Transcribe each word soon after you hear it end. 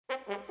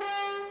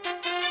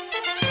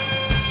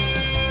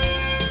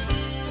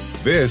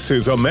This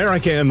is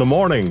America in the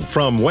Morning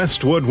from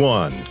Westwood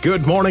One.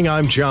 Good morning,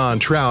 I'm John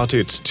Trout.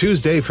 It's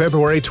Tuesday,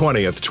 February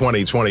 20th,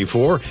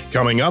 2024.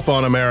 Coming up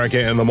on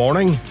America in the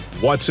Morning,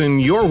 what's in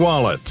your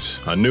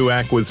wallet? A new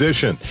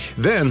acquisition.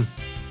 Then,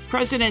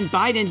 President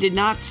Biden did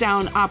not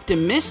sound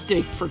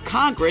optimistic for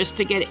Congress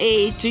to get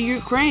aid to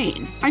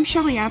Ukraine. I'm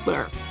Shelley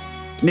Adler.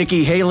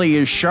 Nikki Haley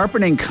is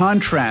sharpening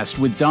contrast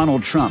with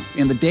Donald Trump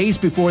in the days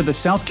before the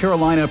South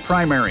Carolina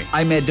primary.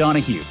 I'm Ed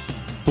Donahue.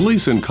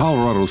 Police in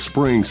Colorado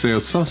Springs say a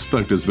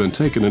suspect has been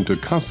taken into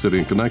custody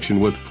in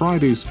connection with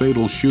Friday's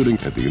fatal shooting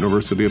at the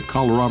University of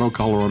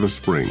Colorado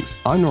Springs.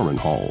 I'm Norman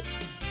Hall.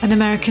 An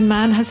American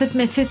man has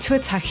admitted to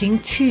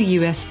attacking 2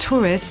 U.S.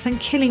 tourists and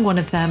killing one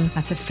of them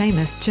at a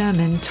famous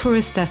German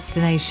tourist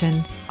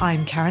destination.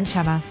 I'm Karen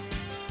Chamas.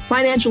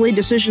 Financial aid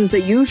decisions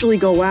that usually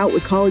go out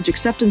with college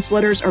acceptance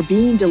letters are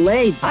being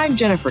delayed. I'm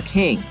Jennifer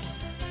King.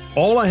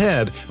 all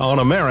ahead on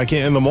America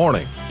in the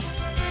Morning.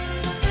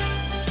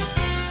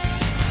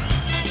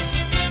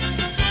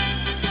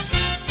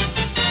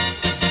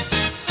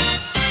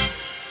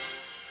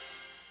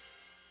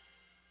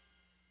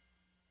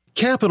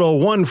 Capital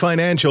One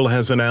Financial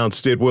has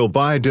announced it will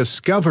buy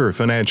Discover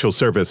Financial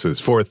Services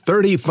for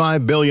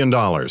 $35 billion.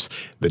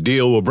 The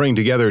deal will bring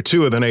together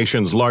two of the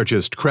nation's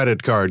largest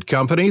credit card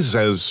companies,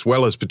 as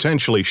well as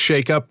potentially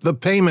shake up the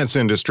payments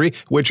industry,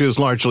 which is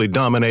largely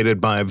dominated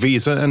by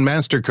Visa and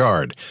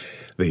MasterCard.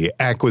 The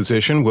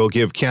acquisition will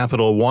give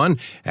Capital One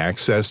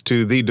access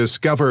to the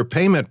Discover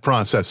payment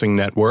processing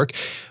network.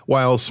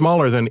 While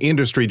smaller than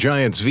industry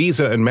giants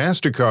Visa and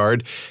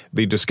MasterCard,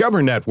 the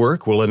Discover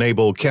network will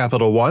enable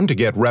Capital One to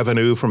get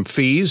revenue from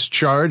fees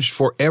charged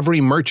for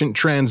every merchant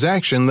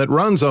transaction that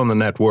runs on the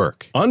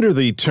network. Under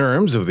the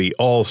terms of the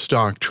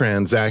all-stock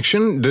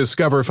transaction,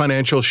 Discover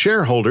Financial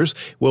shareholders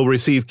will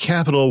receive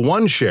Capital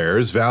One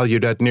shares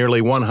valued at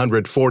nearly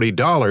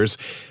 $140.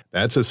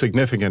 That's a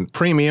significant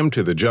premium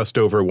to the just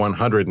over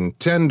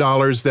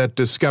 $110 that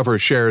Discover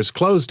shares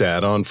closed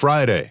at on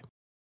Friday.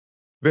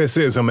 This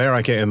is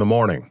America in the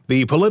Morning.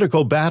 The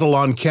political battle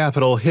on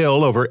Capitol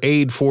Hill over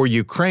aid for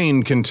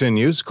Ukraine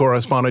continues.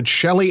 Correspondent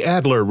Shelley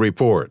Adler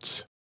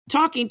reports.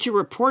 Talking to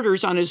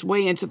reporters on his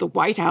way into the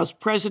White House,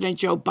 President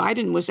Joe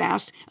Biden was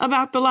asked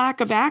about the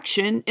lack of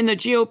action in the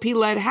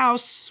GOP-led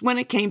House when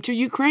it came to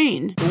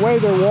Ukraine. The way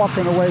they're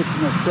walking away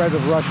from the threat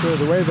of Russia,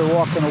 the way they're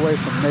walking away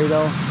from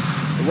NATO,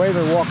 the way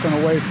they're walking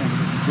away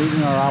from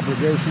meeting our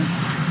obligations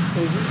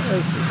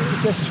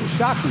is just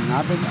shocking.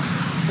 I've been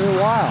for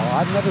a while.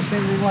 I've never seen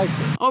anything like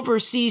this.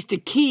 Overseas to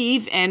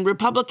Kyiv and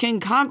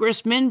Republican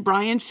Congressman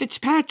Brian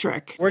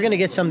Fitzpatrick. We're going to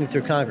get something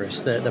through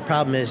Congress. The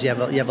problem is you have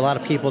a lot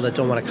of people that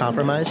don't want to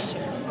compromise.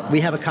 We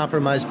have a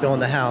compromise bill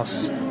in the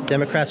House,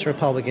 Democrats and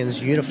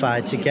Republicans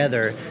unified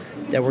together,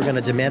 that we're going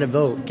to demand a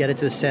vote, get it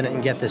to the Senate,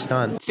 and get this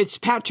done.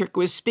 Fitzpatrick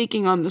was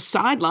speaking on the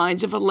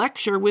sidelines of a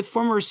lecture with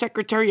former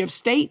Secretary of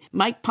State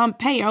Mike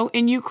Pompeo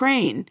in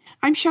Ukraine.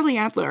 I'm Shelley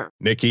Adler.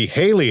 Nikki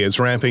Haley is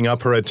ramping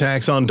up her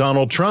attacks on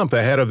Donald Trump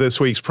ahead of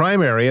this week's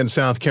primary in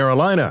South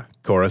Carolina.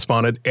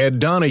 Correspondent Ed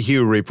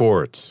Donahue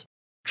reports.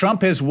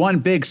 Trump has won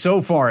big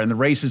so far in the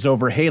races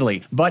over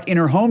Haley, but in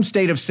her home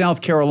state of South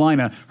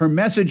Carolina, her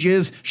message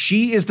is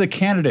she is the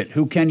candidate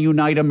who can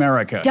unite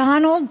America.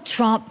 Donald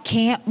Trump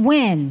can't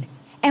win.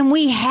 And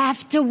we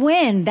have to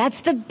win.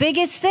 That's the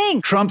biggest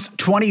thing. Trump's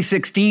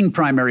 2016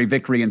 primary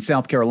victory in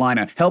South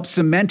Carolina helped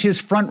cement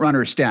his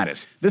frontrunner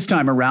status. This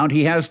time around,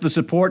 he has the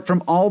support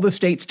from all the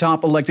state's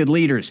top elected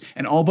leaders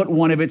and all but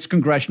one of its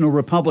congressional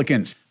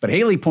Republicans. But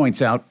Haley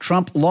points out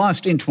Trump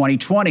lost in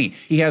 2020.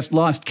 He has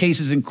lost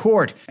cases in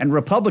court, and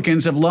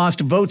Republicans have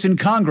lost votes in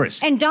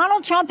Congress. And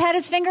Donald Trump had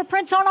his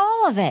fingerprints on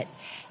all of it.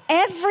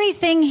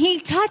 Everything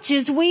he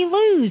touches, we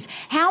lose.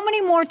 How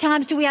many more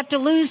times do we have to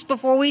lose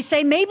before we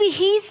say maybe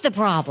he's the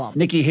problem?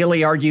 Nikki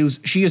Haley argues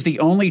she is the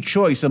only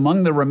choice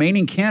among the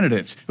remaining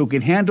candidates who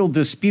can handle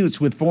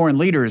disputes with foreign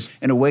leaders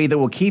in a way that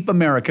will keep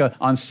America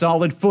on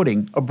solid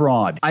footing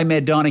abroad. I'm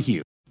Ed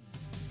Donahue.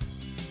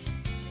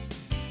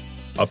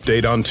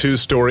 Update on two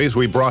stories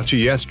we brought you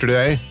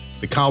yesterday: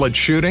 the college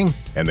shooting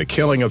and the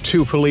killing of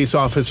two police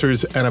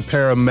officers and a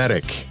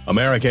paramedic.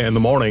 America in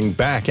the Morning,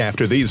 back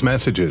after these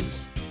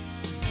messages.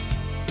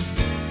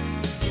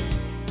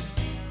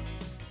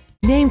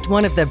 Named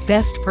one of the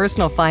best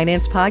personal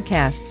finance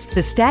podcasts,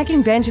 the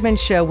Stacking Benjamin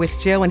Show with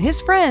Joe and his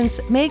friends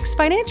makes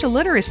financial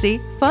literacy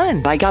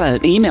fun. I got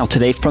an email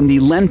today from the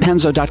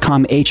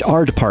lenpenzo.com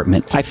HR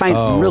department. I find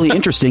it really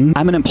interesting.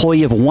 I'm an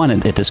employee of one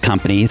at this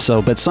company,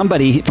 but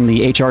somebody from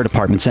the HR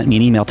department sent me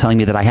an email telling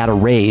me that I had a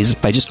raise.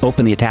 If I just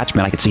opened the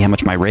attachment, I could see how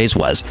much my raise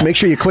was. Make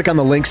sure you click on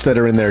the links that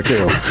are in there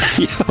too.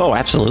 Oh,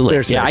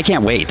 absolutely. Yeah, I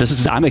can't wait.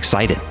 I'm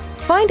excited.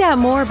 Find out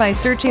more by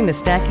searching the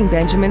Stacking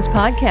Benjamins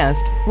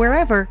podcast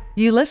wherever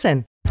you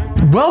listen.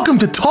 Welcome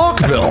to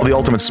Talkville, the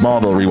ultimate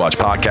Smallville rewatch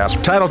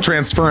podcast. Title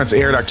Transference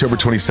aired October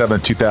 27,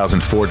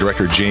 2004.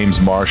 Director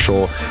James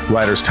Marshall,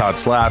 writers Todd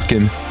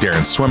Slavkin,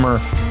 Darren Swimmer.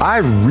 I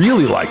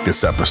really like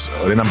this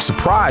episode, and I'm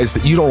surprised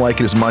that you don't like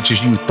it as much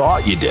as you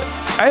thought you did.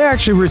 I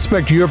actually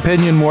respect your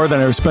opinion more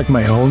than I respect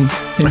my own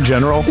in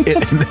general.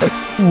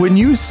 When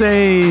you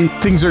say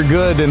things are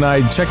good and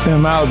I check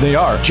them out, they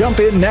are. Jump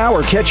in now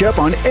or catch up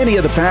on any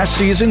of the past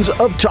seasons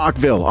of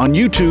Talkville on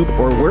YouTube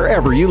or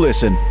wherever you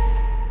listen.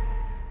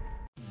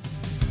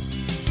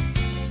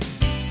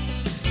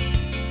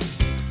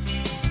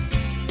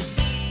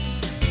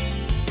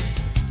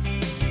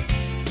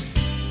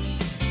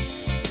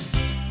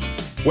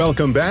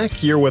 Welcome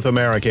back. You're with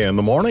America in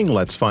the Morning.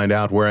 Let's find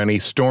out where any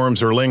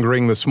storms are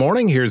lingering this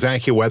morning. Here's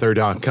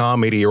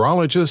AccuWeather.com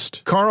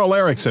meteorologist Carl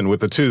Erickson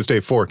with the Tuesday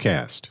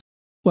forecast.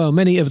 Well,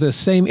 many of the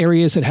same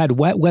areas that had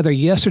wet weather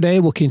yesterday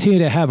will continue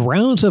to have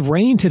rounds of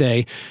rain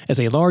today as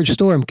a large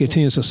storm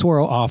continues to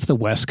swirl off the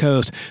west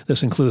coast.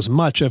 This includes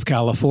much of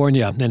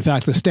California. In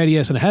fact, the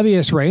steadiest and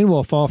heaviest rain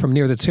will fall from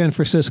near the San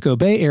Francisco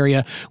Bay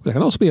Area, where there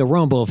can also be a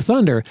rumble of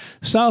thunder,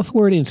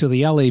 southward into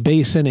the LA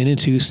Basin and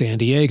into San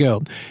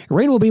Diego.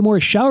 Rain will be more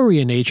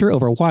showery in nature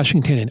over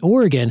Washington and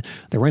Oregon.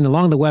 The rain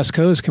along the west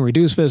coast can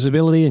reduce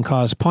visibility and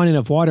cause ponding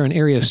of water in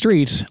area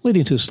streets,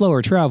 leading to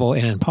slower travel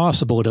and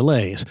possible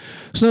delays.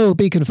 Snow will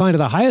be confined to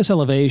the highest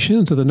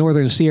elevations of the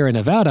northern Sierra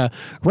Nevada.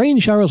 Rain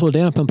showers will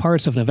dampen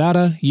parts of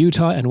Nevada,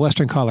 Utah, and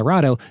western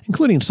Colorado,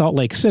 including Salt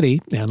Lake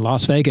City and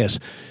Las Vegas.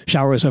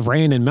 Showers of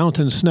rain and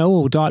mountain snow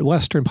will dot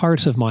western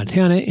parts of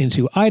Montana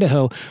into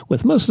Idaho,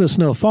 with most of the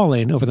snow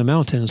falling over the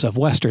mountains of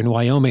western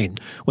Wyoming.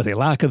 With a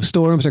lack of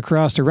storms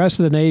across the rest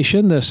of the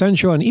nation, the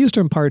central and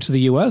eastern parts of the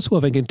U.S. will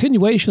have a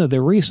continuation of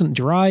the recent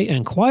dry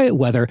and quiet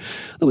weather.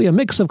 There will be a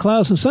mix of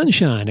clouds and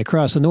sunshine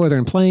across the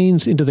northern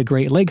plains into the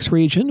Great Lakes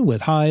region,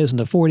 with highs in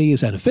the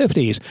 40s and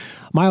 50s.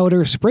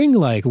 Milder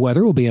spring-like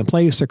weather will be in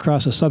place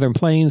across the southern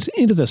plains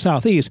into the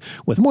southeast,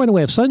 with more in the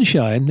way of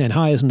sunshine and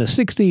highs in the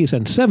 60s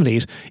and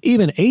 70s,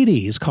 even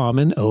 80s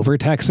common over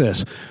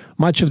Texas.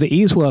 Much of the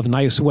east will have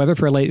nice weather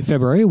for late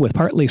February, with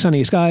partly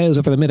sunny skies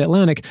over the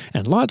mid-Atlantic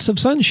and lots of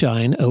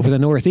sunshine over the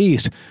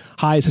northeast.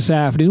 Highs this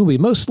afternoon will be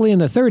mostly in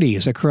the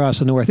 30s across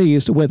the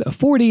northeast, with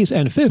 40s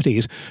and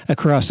 50s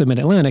across the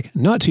mid-Atlantic.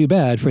 Not too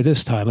bad for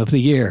this time of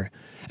the year.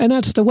 And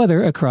that's the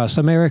weather across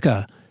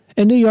America.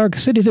 In New York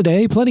City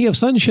today, plenty of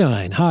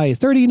sunshine, high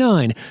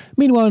 39.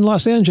 Meanwhile, in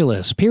Los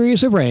Angeles,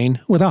 periods of rain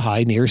with a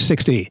high near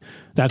 60.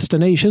 That's the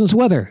nation's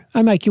weather.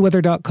 I'm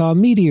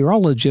AccuWeather.com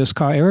meteorologist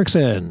Carl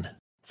Erickson.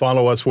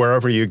 Follow us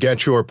wherever you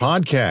get your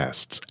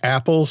podcasts.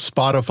 Apple,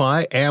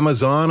 Spotify,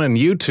 Amazon, and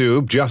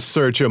YouTube. Just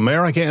search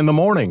America in the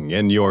Morning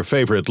in your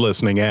favorite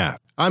listening app.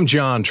 I'm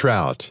John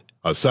Trout.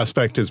 A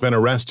suspect has been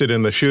arrested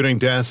in the shooting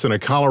deaths in a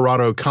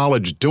Colorado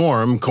college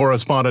dorm.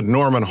 Correspondent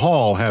Norman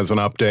Hall has an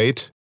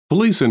update.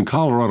 Police in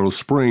Colorado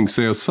Springs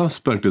say a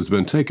suspect has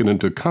been taken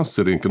into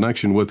custody in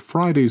connection with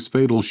Friday's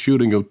fatal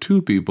shooting of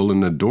two people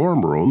in a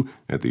dorm room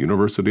at the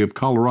University of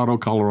Colorado,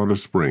 Colorado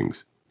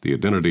Springs. The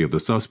identity of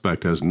the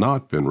suspect has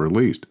not been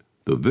released.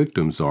 The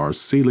victims are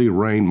Celie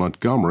Rain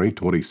Montgomery,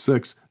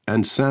 26,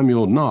 and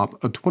Samuel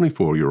Knopp, a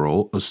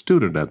 24-year-old, a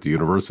student at the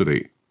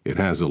university. It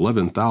has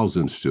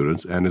 11,000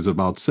 students and is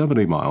about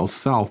 70 miles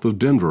south of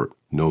Denver.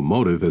 No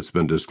motive has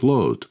been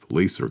disclosed.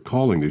 Police are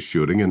calling the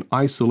shooting an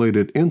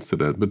isolated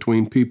incident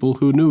between people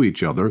who knew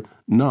each other,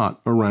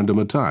 not a random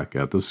attack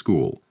at the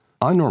school.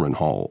 I'm Norman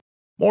Hall.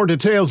 More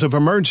details have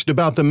emerged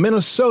about the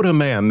Minnesota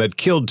man that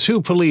killed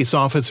two police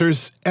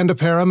officers and a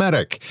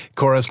paramedic.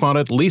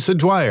 Correspondent Lisa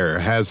Dwyer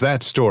has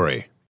that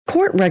story.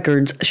 Court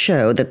records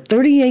show that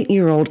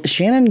 38-year-old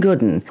Shannon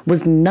Gooden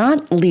was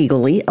not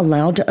legally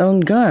allowed to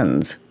own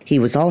guns. He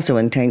was also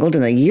entangled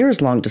in a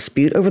years-long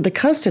dispute over the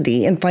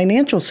custody and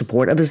financial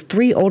support of his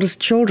three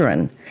oldest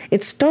children.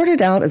 It started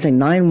out as a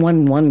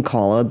 911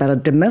 call about a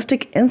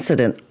domestic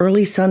incident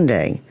early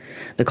Sunday.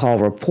 The call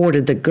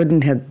reported that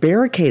Gooden had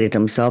barricaded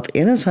himself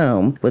in his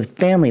home with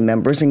family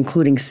members,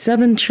 including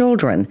 7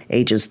 children,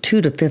 ages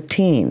 2 to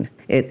 15.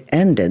 It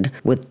ended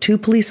with 2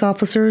 police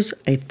officers,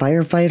 a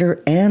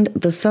firefighter, and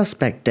the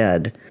suspect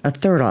dead. A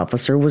third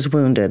officer was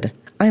wounded.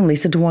 I'm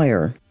Lisa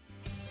Dwyer.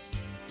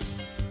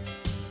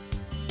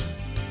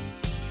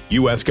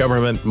 U.S.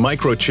 government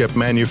microchip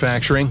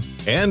manufacturing,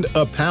 and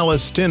a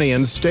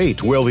Palestinian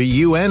state. Will the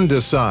UN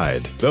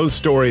decide? Those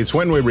stories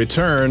when we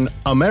return.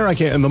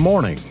 America in the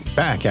Morning.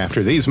 Back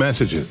after these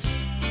messages.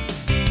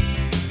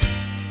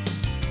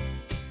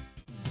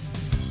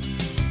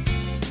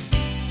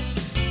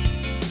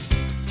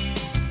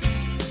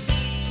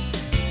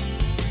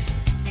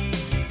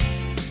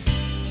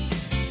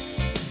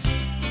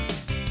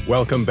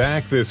 Welcome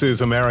back. This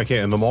is America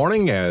in the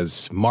Morning.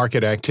 As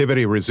market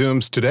activity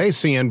resumes today,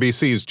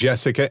 CNBC's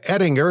Jessica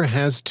Ettinger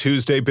has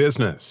Tuesday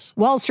business.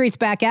 Wall Street's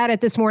back at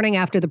it this morning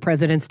after the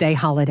President's Day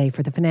holiday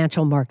for the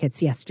financial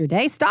markets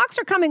yesterday. Stocks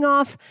are coming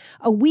off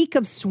a week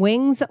of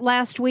swings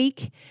last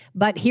week,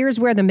 but here's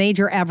where the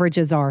major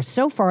averages are.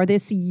 So far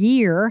this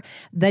year,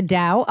 the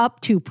Dow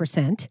up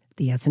 2%,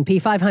 the S&P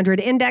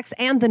 500 index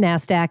and the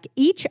NASDAQ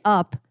each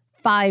up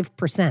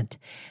 5%.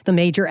 The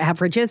major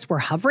averages were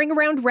hovering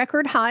around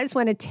record highs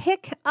when a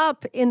tick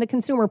up in the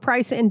consumer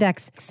price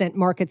index sent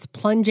markets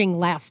plunging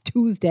last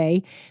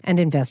Tuesday, and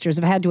investors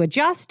have had to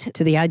adjust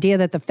to the idea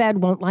that the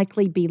Fed won't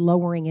likely be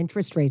lowering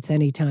interest rates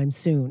anytime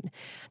soon.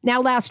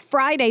 Now, last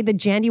Friday, the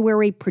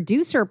January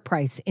Producer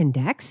Price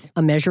Index,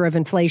 a measure of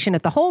inflation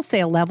at the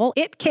wholesale level,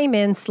 it came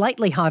in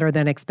slightly hotter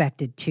than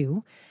expected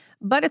too.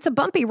 But it's a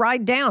bumpy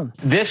ride down.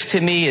 This,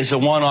 to me, is a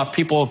one-off.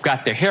 People have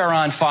got their hair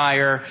on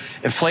fire.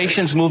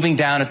 Inflation's moving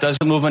down. It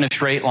doesn't move in a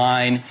straight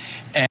line.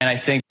 And I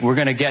think we're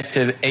going to get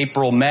to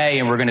April, May,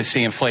 and we're going to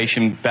see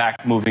inflation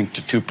back moving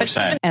to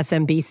 2%.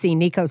 SMBC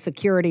Nikko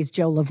Securities'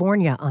 Joe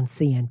Lavorgna on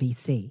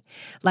CNBC.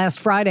 Last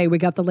Friday, we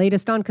got the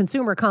latest on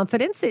consumer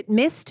confidence. It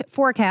missed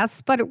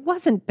forecasts, but it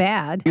wasn't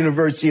bad.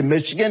 University of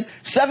Michigan,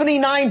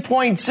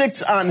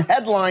 79.6 on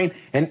headline.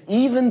 And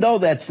even though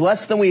that's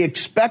less than we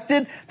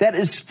expected, that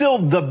is still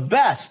the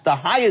best, the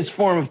highest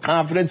form of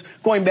confidence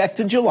going back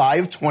to July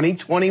of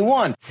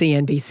 2021.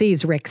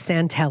 CNBC's Rick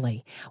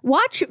Santelli.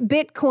 Watch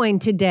Bitcoin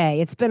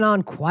today. It's been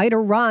on quite a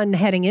run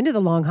heading into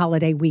the long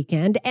holiday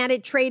weekend, and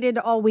it traded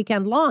all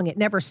weekend long. It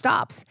never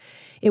stops.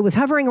 It was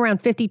hovering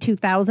around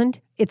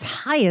 52,000, its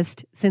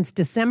highest since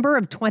December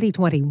of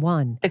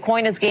 2021. The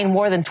coin has gained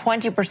more than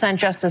 20%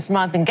 just this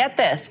month. And get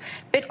this,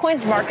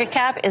 Bitcoin's market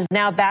cap is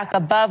now back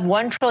above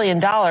 $1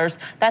 trillion.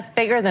 That's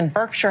bigger than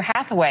Berkshire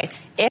Hathaway.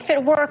 If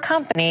it were a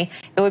company,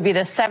 it would be the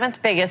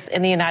 7th biggest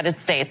in the United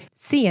States.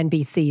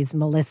 CNBC's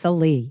Melissa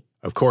Lee.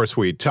 Of course,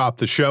 we topped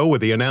the show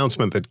with the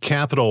announcement that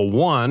Capital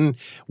One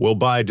will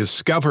buy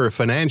Discover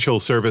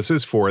Financial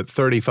Services for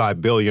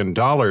 $35 billion.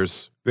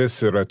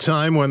 This at a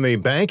time when the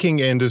banking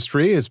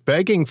industry is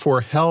begging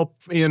for help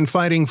in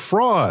fighting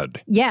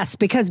fraud. Yes,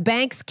 because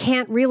banks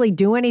can't really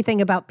do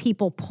anything about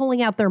people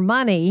pulling out their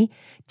money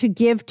to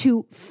give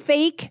to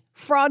fake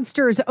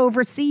fraudsters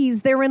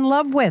overseas they're in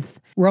love with.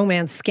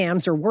 Romance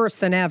scams are worse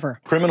than ever.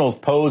 Criminals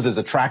pose as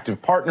attractive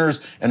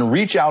partners and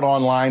reach out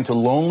online to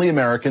lonely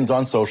Americans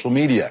on social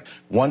media.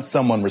 Once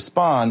someone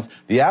responds,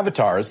 the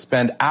avatars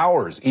spend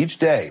hours each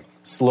day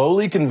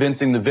slowly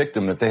convincing the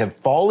victim that they have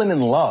fallen in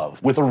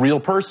love with a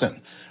real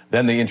person.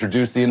 Then they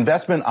introduce the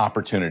investment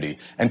opportunity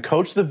and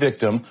coach the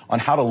victim on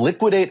how to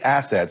liquidate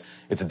assets.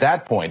 It's at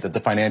that point that the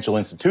financial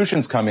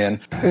institutions come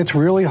in. It's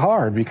really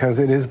hard because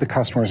it is the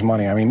customer's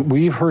money. I mean,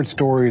 we've heard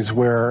stories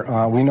where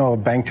we know a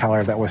bank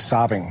teller that was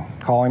sobbing,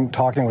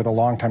 talking with a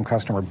longtime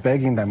customer,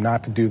 begging them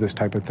not to do this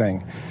type of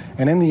thing.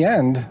 And in the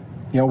end,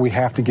 we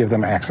have to give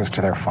them access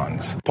to their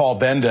funds. Paul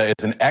Benda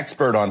is an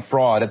expert on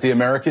fraud at the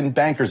American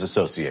Bankers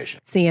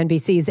Association.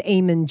 CNBC's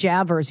Eamon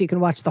Javers. You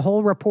can watch the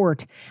whole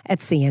report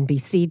at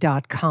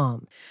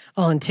CNBC.com.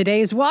 On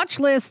today's watch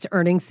list,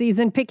 earnings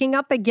season picking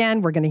up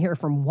again. We're going to hear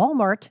from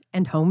Walmart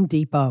and Home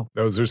Depot.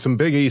 Those are some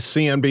biggies.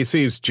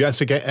 CNBC's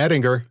Jessica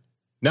Ettinger.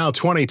 Now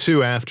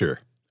 22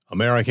 after.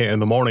 America in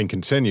the Morning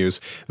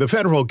continues. The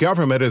federal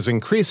government is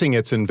increasing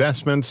its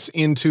investments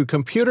into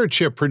computer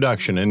chip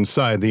production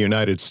inside the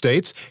United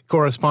States.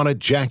 Correspondent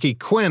Jackie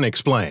Quinn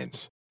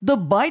explains. The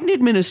Biden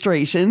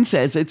administration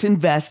says it's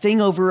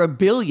investing over $1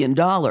 billion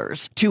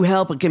to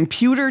help a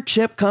computer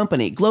chip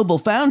company,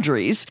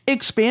 GlobalFoundries,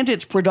 expand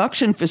its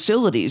production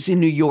facilities in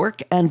New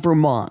York and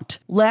Vermont.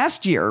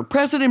 Last year,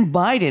 President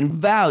Biden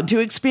vowed to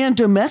expand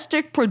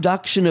domestic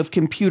production of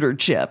computer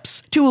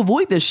chips to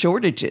avoid the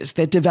shortages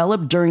that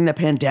developed during the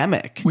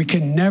pandemic. We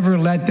can never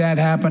let that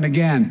happen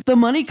again. The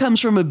money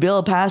comes from a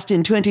bill passed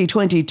in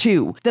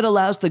 2022 that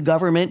allows the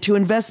government to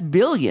invest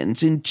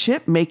billions in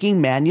chip-making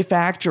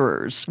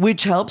manufacturers,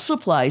 which helps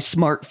supply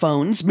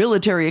smartphones,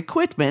 military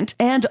equipment,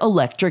 and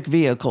electric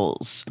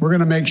vehicles. We're going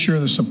to make sure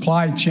the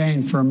supply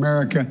chain for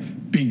America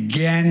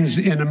begins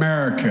in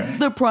America.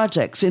 The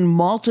projects in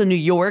Malta, New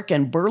York,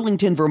 and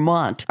Burlington,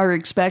 Vermont are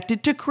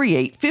expected to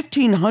create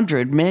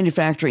 1,500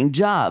 manufacturing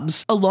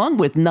jobs, along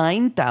with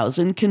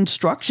 9,000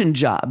 construction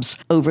jobs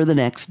over the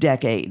next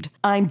decade.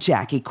 I'm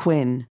Jackie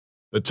Quinn.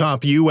 The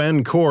top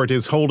UN court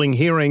is holding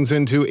hearings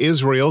into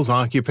Israel's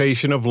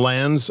occupation of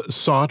lands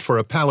sought for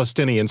a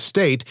Palestinian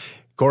state.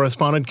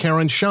 Correspondent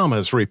Karen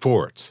Shamas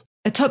reports.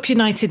 A top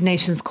United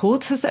Nations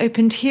court has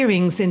opened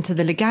hearings into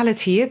the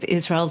legality of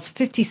Israel's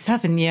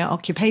 57-year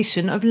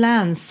occupation of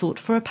lands sought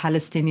for a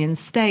Palestinian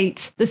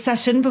state. The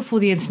session before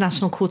the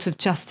International Court of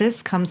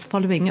Justice comes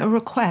following a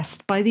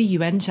request by the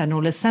UN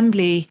General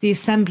Assembly. The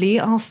Assembly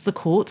asked the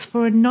court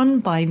for a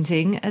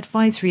non-binding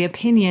advisory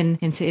opinion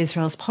into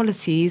Israel's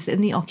policies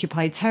in the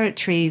occupied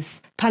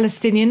territories.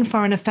 Palestinian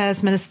Foreign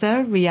Affairs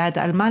Minister Riyad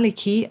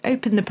al-Maliki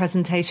opened the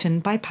presentation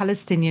by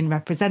Palestinian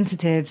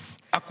representatives.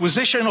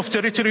 Acquisition of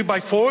territory by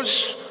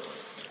force,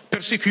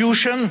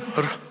 persecution,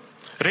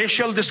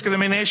 racial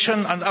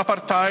discrimination and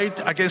apartheid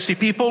against the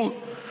people,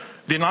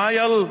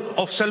 denial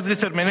of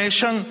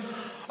self-determination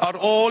are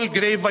all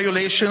grave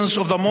violations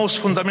of the most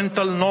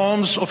fundamental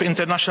norms of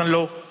international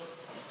law.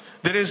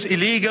 There is a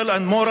legal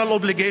and moral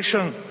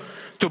obligation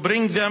to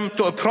bring them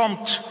to a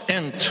prompt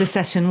end. The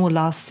session will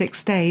last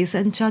 6 days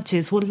and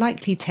judges will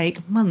likely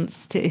take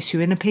months to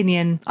issue an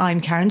opinion. I'm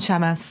Karen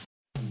Shamas.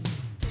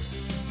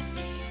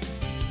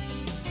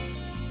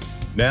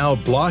 Now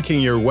blocking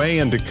your way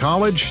into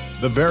college,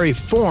 the very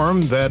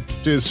form that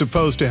is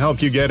supposed to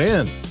help you get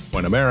in.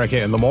 When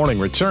America in the Morning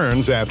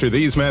returns after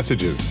these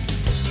messages.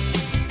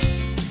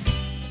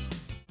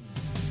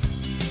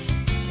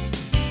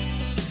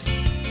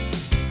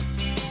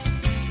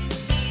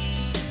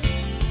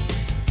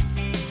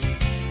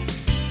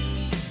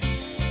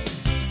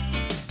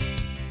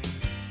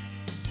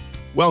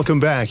 Welcome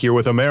back. You're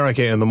with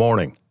America in the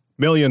Morning.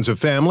 Millions of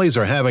families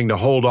are having to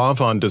hold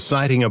off on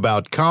deciding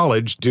about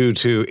college due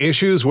to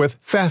issues with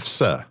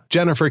FAFSA.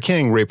 Jennifer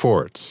King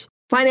reports.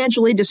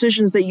 Financial aid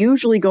decisions that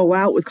usually go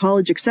out with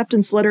college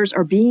acceptance letters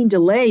are being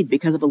delayed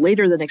because of a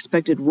later than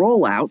expected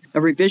rollout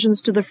of revisions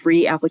to the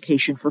free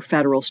application for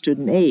federal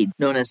student aid,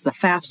 known as the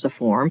FAFSA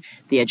form.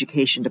 The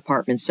Education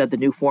Department said the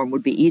new form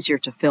would be easier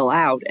to fill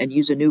out and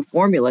use a new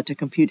formula to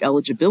compute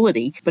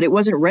eligibility, but it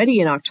wasn't ready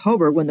in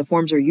October when the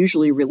forms are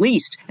usually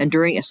released, and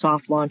during a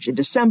soft launch in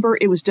December,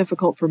 it was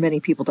difficult for many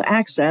people to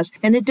access,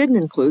 and it didn't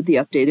include the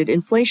updated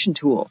inflation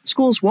tool.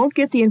 Schools won't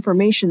get the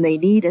information they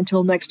need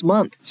until next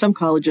month. Some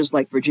colleges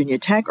like Virginia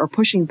Tech are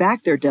pushing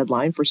back their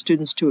deadline for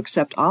students to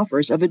accept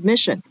offers of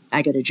admission.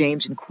 Agatha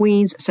James in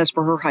Queens says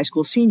for her high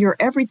school senior,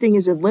 everything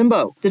is in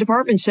limbo. The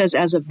department says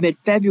as of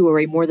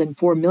mid-February, more than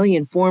 4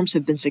 million forms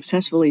have been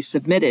successfully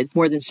submitted.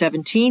 More than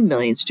 17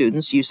 million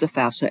students use the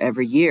FAFSA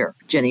every year.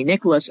 Jenny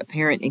Nicholas, a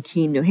parent in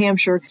Keene, New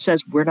Hampshire,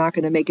 says we're not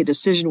going to make a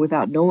decision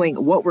without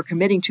knowing what we're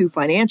committing to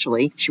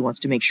financially. She wants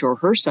to make sure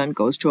her son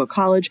goes to a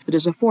college that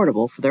is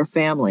affordable for their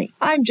family.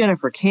 I'm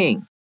Jennifer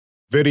King.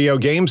 Video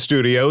game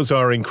studios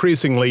are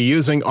increasingly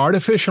using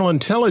artificial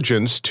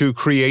intelligence to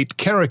create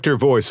character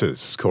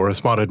voices.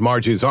 Correspondent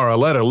Margie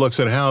Zaraletta looks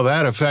at how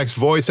that affects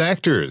voice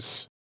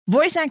actors.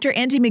 Voice actor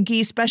Andy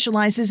McGee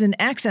specializes in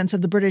accents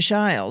of the British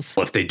Isles.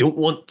 If they don't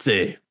want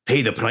to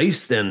pay the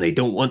price, then they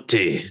don't want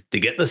to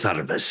get the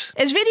service.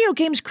 As video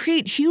games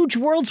create huge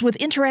worlds with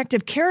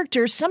interactive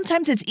characters,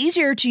 sometimes it's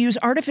easier to use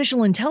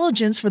artificial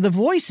intelligence for the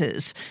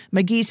voices.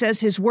 McGee says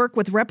his work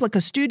with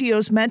Replica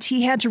Studios meant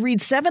he had to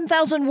read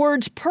 7,000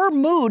 words per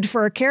mood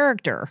for a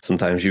character.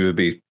 Sometimes you would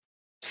be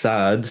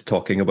sad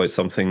talking about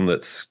something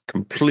that's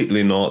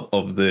completely not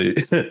of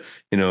the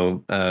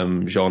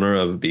genre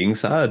of being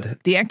sad.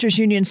 The Actors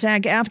Union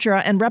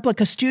SAG-AFTRA and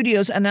Replica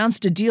Studios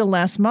announced a deal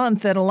last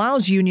month that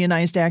allows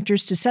unionized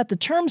actors to set the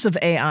terms of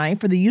AI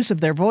for the use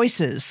of their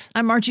voices.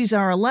 I'm Margie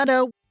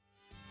Zaraletta.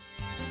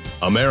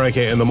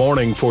 America in the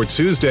Morning for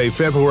Tuesday,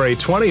 February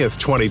 20th,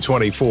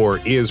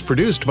 2024 is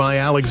produced by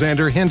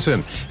Alexander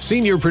Hinton,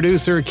 senior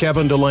producer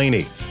Kevin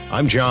Delaney.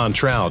 I'm John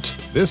Trout.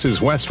 This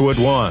is Westwood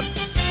One.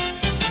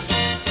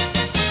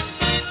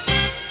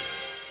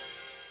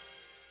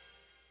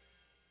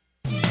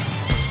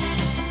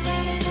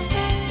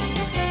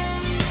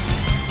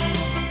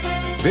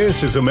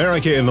 This is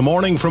America in the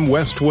Morning from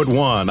Westwood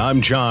One.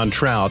 I'm John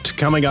Trout.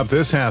 Coming up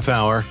this half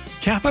hour.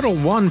 Capital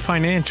One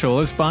Financial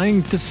is buying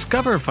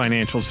Discover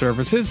Financial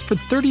Services for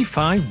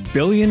 $35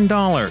 billion.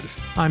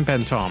 I'm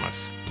Ben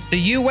Thomas. The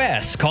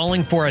U.S.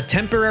 calling for a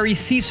temporary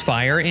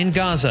ceasefire in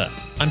Gaza.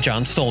 I'm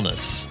John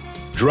Stolness.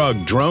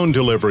 Drug drone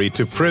delivery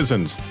to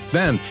prisons.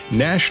 Then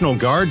National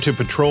Guard to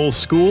patrol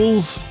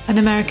schools. An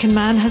American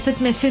man has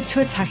admitted to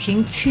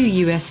attacking 2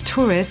 U.S.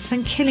 tourists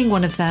and killing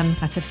one of them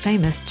at a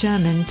famous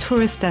German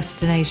tourist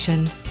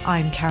destination.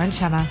 I'm Karen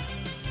Chamas.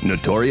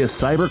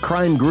 Notorious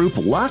cybercrime group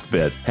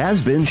Lockbit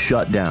has been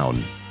shut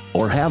down.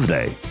 Or have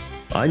they?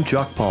 I'm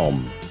Chuck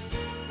Palm.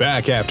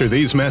 Back after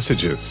these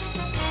messages.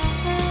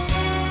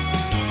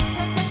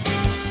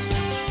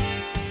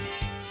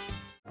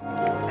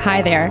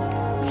 Hi there.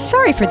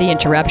 Sorry for the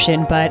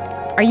interruption, but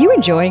are you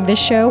enjoying this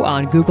show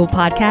on Google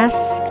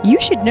Podcasts?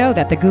 You should know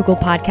that the Google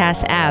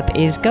Podcasts app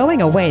is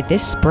going away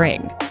this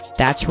spring.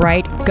 That's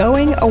right,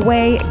 going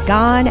away,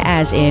 gone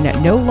as in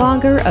no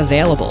longer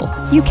available.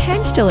 You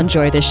can still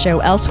enjoy this show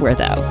elsewhere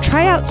though.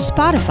 Try out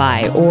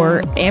Spotify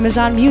or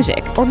Amazon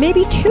Music, or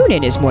maybe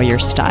TuneIn is more your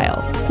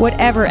style.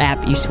 Whatever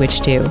app you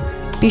switch to,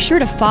 be sure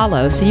to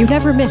follow so you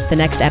never miss the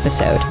next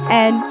episode.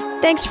 And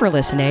thanks for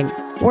listening,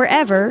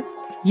 wherever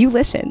you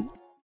listen.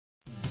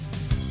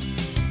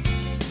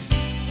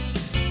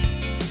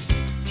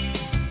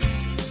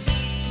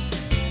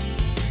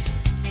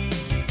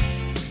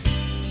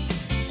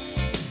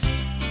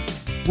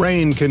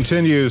 Rain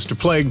continues to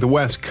plague the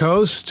West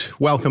Coast.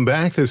 Welcome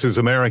back. This is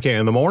America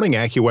in the Morning.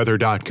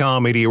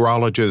 AccuWeather.com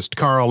meteorologist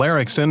Carl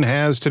Erickson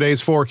has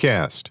today's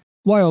forecast.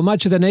 While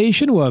much of the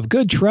nation will have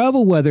good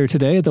travel weather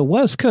today, the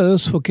West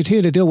Coast will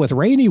continue to deal with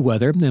rainy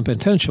weather and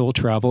potential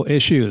travel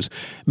issues.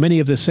 Many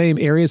of the same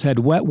areas had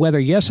wet weather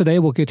yesterday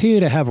will continue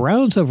to have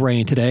rounds of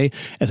rain today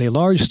as a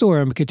large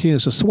storm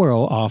continues to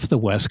swirl off the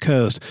West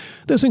Coast.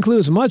 This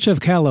includes much of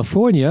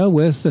California,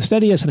 with the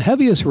steadiest and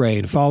heaviest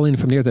rain falling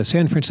from near the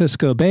San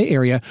Francisco Bay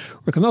Area,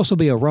 where can also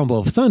be a rumble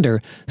of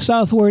thunder,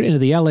 southward into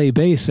the LA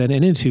Basin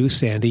and into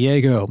San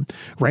Diego.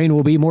 Rain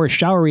will be more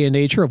showery in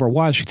nature over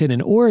Washington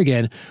and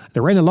Oregon.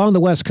 The rain along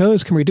along the west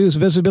coast can reduce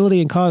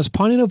visibility and cause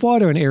ponding of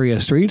water in area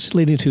streets,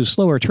 leading to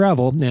slower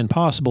travel and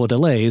possible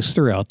delays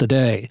throughout the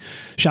day.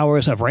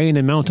 Showers of rain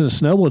and mountain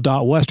snow will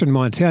dot western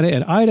Montana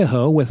and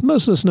Idaho, with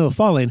most of the snow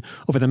falling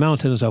over the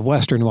mountains of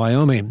western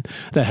Wyoming.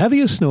 The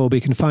heaviest snow will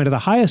be confined to the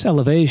highest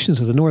elevations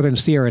of the northern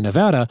Sierra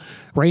Nevada.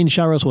 Rain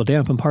showers will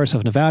dampen parts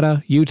of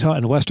Nevada, Utah,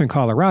 and western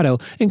Colorado,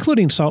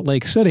 including Salt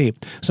Lake City.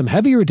 Some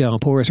heavier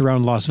downpours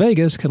around Las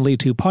Vegas can lead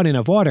to ponding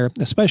of water,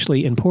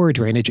 especially in poor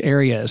drainage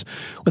areas.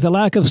 With a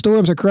lack of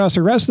storms across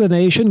the rest of the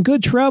nation,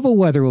 good travel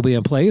weather will be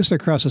in place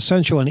across the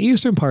central and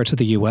eastern parts of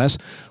the U.S.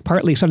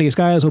 Partly sunny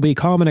skies will be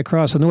common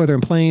across the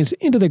northern plains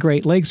into the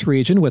Great Lakes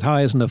region, with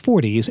highs in the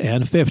 40s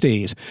and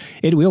 50s.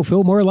 It will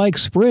feel more like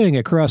spring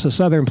across the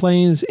southern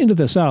plains into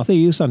the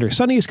southeast under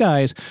sunny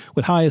skies,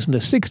 with highs in the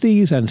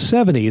 60s and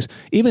 70s,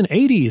 even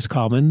 80s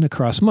common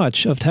across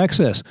much of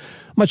Texas.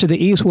 Much of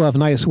the east will have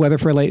nice weather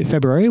for late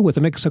February, with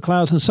a mix of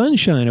clouds and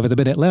sunshine over the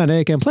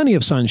mid-Atlantic and plenty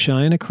of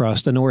sunshine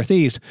across the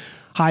northeast.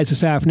 Highs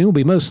this afternoon will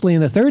be mostly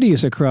in the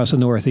 30s across the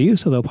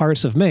northeast, although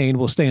parts of Maine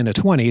will stay in the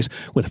 20s,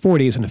 with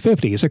 40s and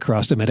 50s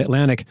across the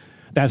mid-Atlantic.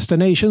 That's the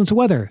nation's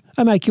weather.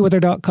 I'm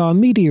AccuWeather.com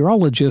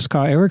meteorologist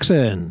Kyle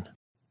Erickson.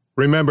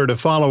 Remember to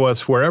follow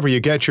us wherever you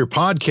get your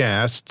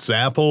podcasts,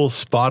 Apple,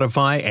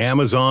 Spotify,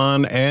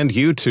 Amazon, and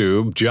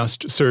YouTube.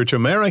 Just search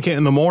America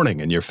in the Morning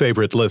in your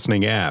favorite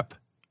listening app.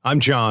 I'm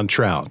John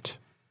Trout.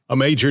 A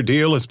major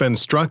deal has been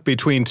struck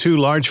between two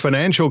large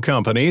financial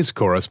companies.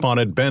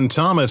 Correspondent Ben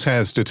Thomas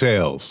has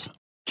details.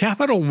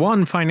 Capital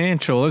One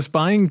Financial is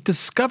buying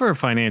Discover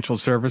Financial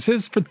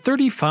Services for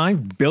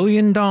 $35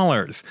 billion.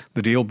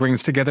 The deal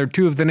brings together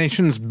two of the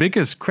nation's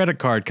biggest credit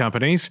card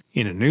companies.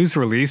 In a news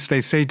release,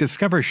 they say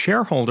Discover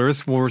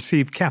shareholders will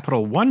receive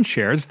Capital One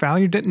shares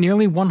valued at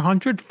nearly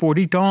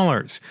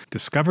 $140.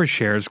 Discover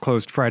shares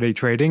closed Friday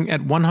trading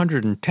at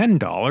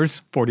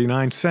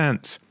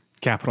 $110.49.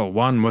 Capital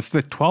One was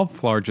the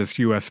 12th largest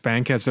U.S.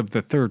 bank as of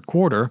the third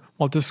quarter,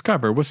 while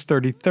Discover was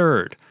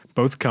 33rd.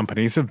 Both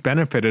companies have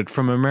benefited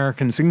from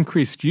Americans'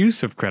 increased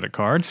use of credit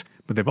cards,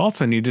 but they've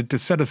also needed to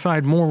set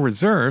aside more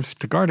reserves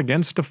to guard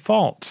against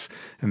defaults,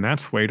 and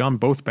that's weighed on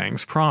both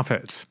banks'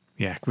 profits.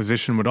 The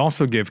acquisition would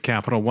also give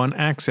Capital One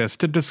access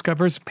to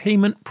Discover's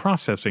payment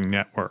processing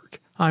network.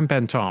 I'm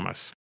Ben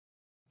Thomas.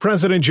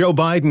 President Joe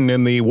Biden,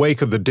 in the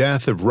wake of the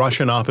death of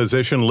Russian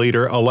opposition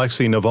leader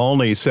Alexei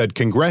Navalny, said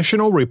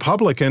congressional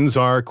Republicans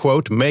are,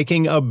 quote,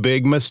 making a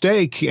big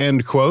mistake,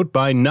 end quote,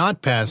 by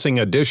not passing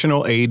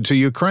additional aid to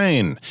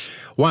Ukraine.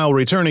 While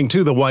returning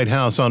to the White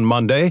House on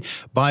Monday,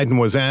 Biden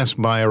was asked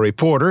by a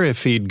reporter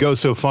if he'd go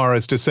so far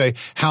as to say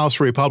House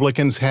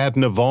Republicans had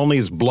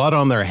Navalny's blood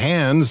on their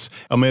hands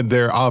amid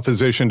their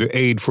opposition to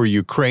aid for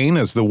Ukraine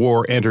as the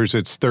war enters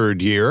its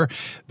third year.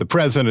 The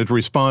president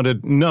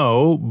responded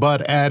no,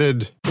 but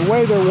added, the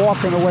way they're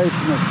walking away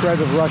from the threat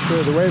of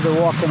Russia, the way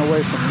they're walking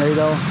away from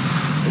NATO,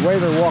 the way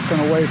they're walking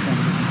away from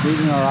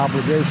meeting our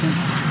obligations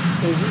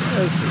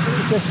is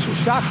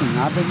just shocking.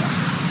 I've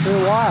been for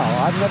a while.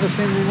 I've never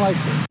seen anything like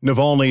this.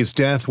 Navalny's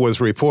death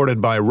was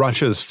reported by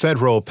Russia's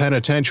Federal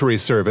Penitentiary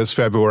Service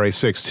February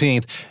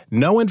 16th.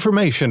 No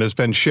information has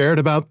been shared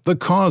about the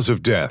cause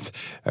of death.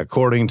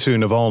 According to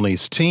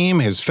Navalny's team,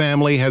 his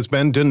family has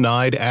been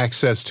denied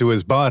access to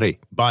his body.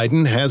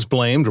 Biden has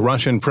blamed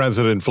Russian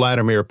President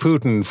Vladimir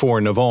Putin for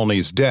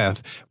Navalny's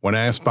death. When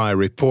asked by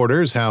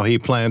reporters how he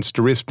plans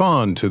to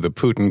respond to the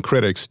Putin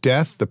critic's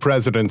death, the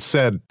president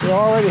said, we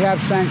already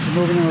have sanctions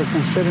moving and we're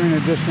considering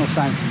additional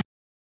sanctions.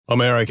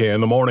 America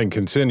in the Morning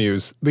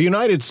continues. The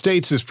United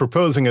States is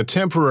proposing a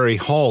temporary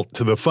halt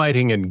to the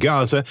fighting in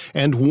Gaza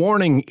and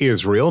warning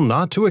Israel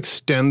not to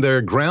extend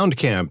their ground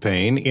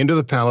campaign into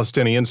the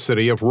Palestinian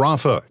city of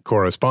Rafah.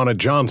 Correspondent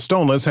John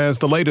Stolness has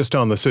the latest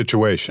on the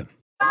situation.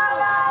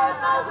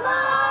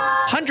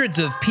 Hundreds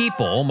of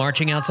people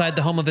marching outside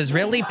the home of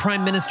Israeli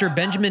Prime Minister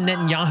Benjamin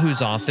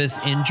Netanyahu's office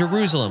in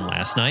Jerusalem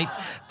last night,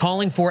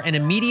 calling for an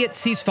immediate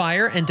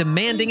ceasefire and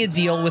demanding a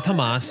deal with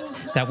Hamas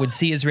that would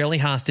see Israeli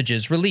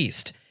hostages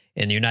released.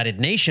 In the United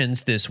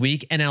Nations this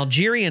week, an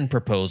Algerian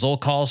proposal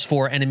calls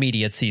for an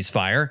immediate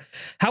ceasefire.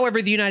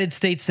 However, the United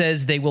States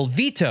says they will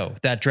veto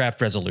that draft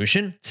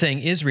resolution, saying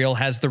Israel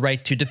has the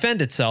right to defend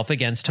itself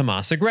against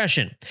Hamas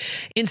aggression.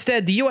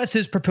 Instead, the U.S.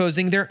 is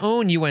proposing their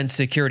own UN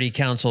Security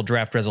Council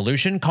draft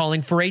resolution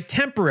calling for a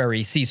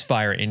temporary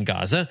ceasefire in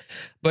Gaza,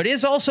 but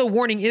is also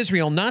warning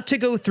Israel not to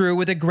go through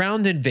with a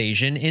ground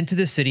invasion into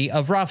the city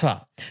of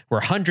Rafah,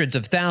 where hundreds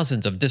of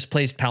thousands of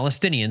displaced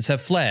Palestinians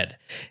have fled.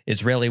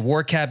 Israeli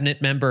War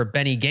Cabinet member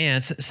Benny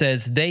Gantz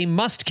says they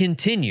must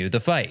continue the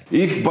fight.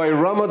 If by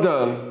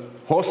Ramadan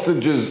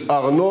hostages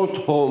are not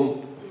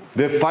home,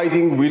 the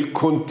fighting will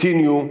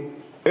continue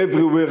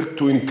everywhere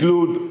to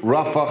include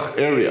Rafah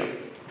area.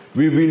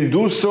 We will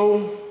do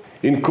so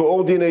in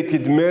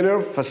coordinated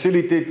manner,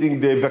 facilitating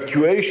the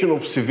evacuation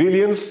of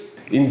civilians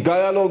in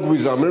dialogue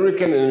with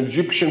American and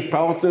Egyptian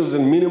partners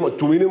and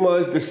to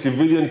minimize the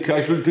civilian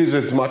casualties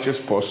as much as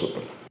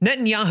possible.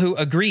 Netanyahu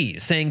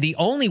agrees, saying the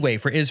only way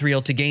for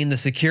Israel to gain the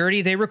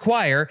security they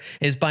require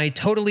is by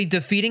totally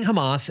defeating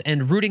Hamas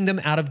and rooting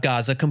them out of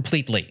Gaza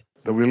completely.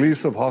 The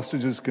release of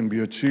hostages can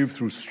be achieved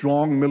through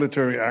strong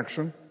military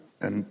action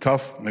and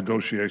tough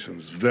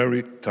negotiations,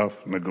 very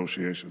tough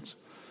negotiations.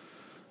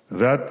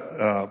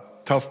 That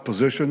tough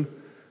position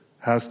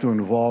has to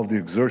involve the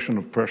exertion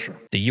of pressure.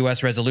 The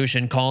U.S.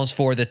 resolution calls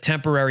for the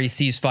temporary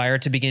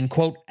ceasefire to begin,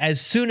 quote, as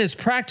soon as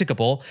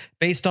practicable,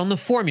 based on the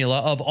formula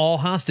of all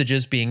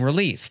hostages being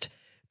released.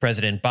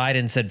 President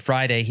Biden said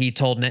Friday he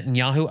told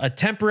Netanyahu a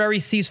temporary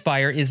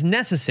ceasefire is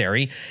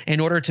necessary in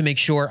order to make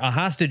sure a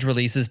hostage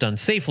release is done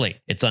safely.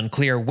 It's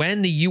unclear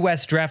when the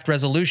U.S. draft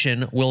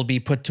resolution will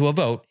be put to a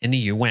vote in the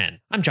UN.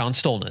 I'm John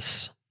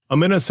Stolness. A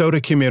Minnesota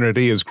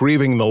community is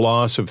grieving the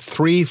loss of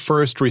 3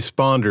 first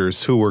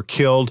responders who were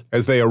killed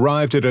as they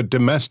arrived at a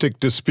domestic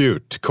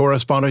dispute.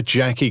 Correspondent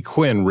Jackie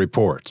Quinn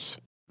reports.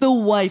 The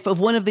wife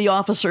of one of the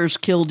officers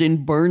killed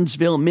in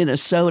Burnsville,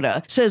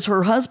 Minnesota, says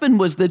her husband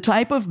was the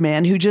type of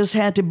man who just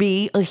had to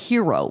be a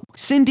hero.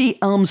 Cindy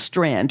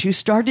Elmstrand, who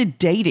started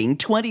dating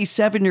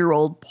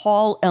 27-year-old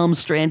Paul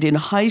Elmstrand in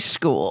high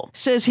school,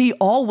 says he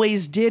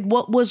always did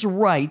what was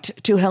right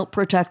to help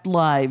protect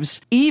lives,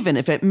 even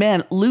if it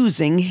meant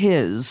losing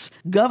his.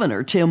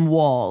 Governor Tim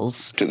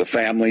Walz. To the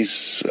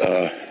families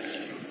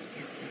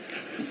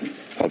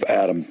of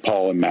Adam,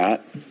 Paul, and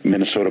Matt,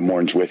 Minnesota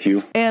mourns with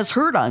you. As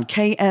heard on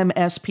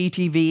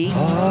KMSP-TV,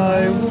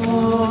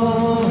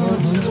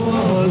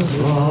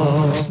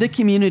 the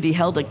community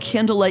held a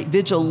candlelight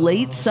vigil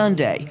late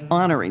Sunday,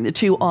 honoring the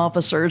 2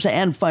 officers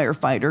and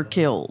firefighter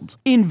killed.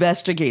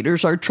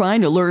 Investigators are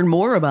trying to learn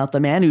more about the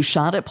man who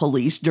shot at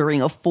police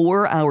during a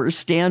 4-hour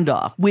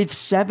standoff with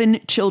 7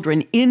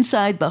 children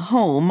inside the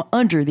home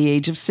under the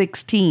age of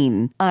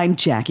 16. I'm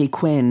Jackie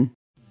Quinn.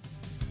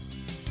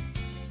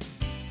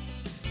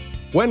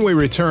 When we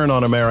return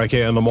on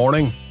America in the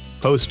Morning,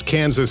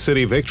 post-Kansas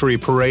City victory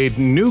parade,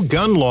 new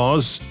gun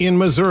laws in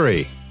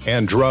Missouri,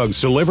 and drugs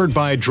delivered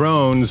by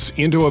drones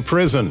into a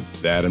prison.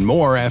 That and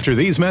more after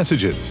these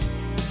messages.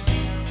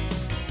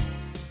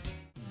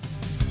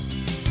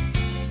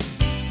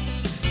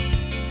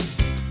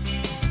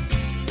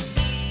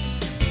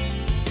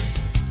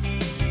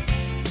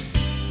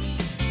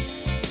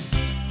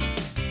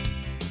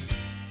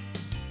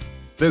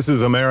 This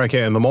is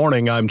America in the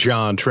Morning. I'm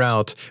John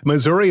Trout.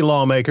 Missouri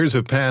lawmakers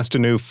have passed a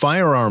new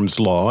firearms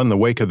law in the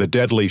wake of the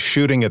deadly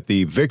shooting at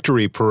the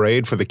victory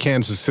parade for the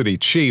Kansas City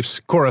Chiefs.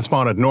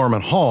 Correspondent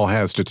Norman Hall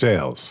has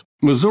details.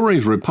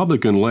 Missouri's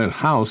Republican-led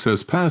House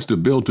has passed a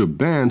bill to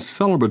ban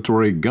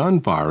celebratory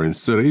gunfire in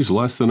cities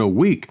less than a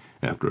week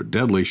after a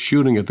deadly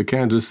shooting at the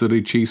Kansas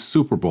City Chiefs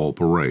Super Bowl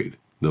parade.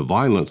 The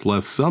violence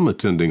left some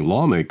attending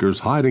lawmakers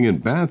hiding in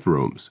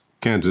bathrooms.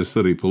 Kansas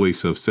City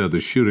police have said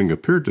the shooting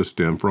appeared to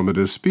stem from a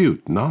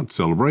dispute, not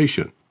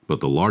celebration. But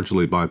the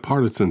largely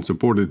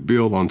bipartisan-supported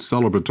bill on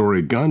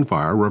celebratory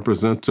gunfire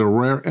represents a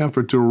rare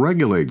effort to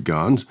regulate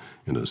guns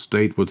in a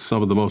state with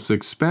some of the most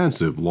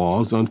expansive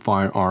laws on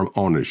firearm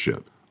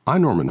ownership.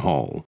 I'm Norman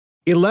Hall.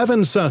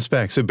 11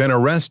 suspects have been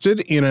arrested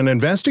in an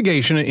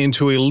investigation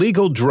into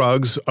illegal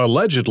drugs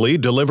allegedly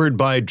delivered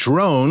by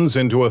drones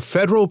into a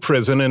federal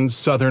prison in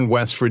southern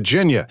West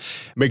Virginia.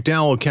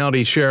 McDowell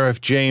County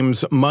Sheriff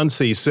James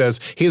Muncy says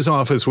his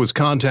office was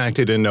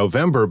contacted in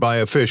November by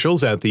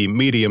officials at the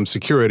Medium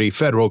Security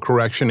Federal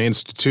Correction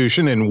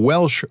Institution in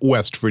Welsh,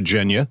 West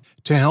Virginia,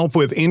 to help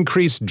with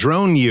increased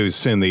drone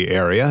use in the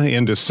area.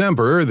 In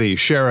December, the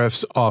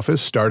sheriff's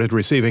office started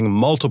receiving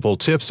multiple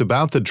tips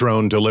about the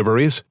drone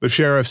deliveries. The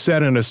sheriff said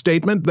in a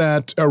statement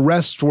that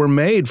arrests were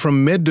made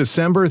from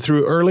mid-December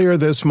through earlier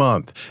this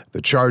month.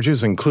 The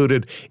charges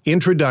included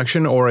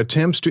introduction or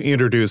attempts to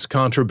introduce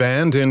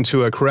contraband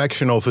into a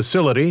correctional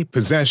facility,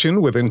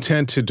 possession with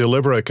intent to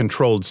deliver a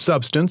controlled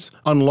substance,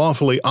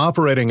 unlawfully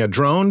operating a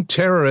drone,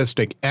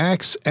 terroristic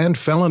acts, and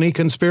felony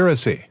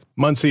conspiracy.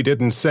 Muncy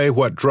didn't say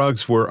what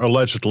drugs were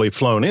allegedly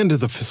flown into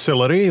the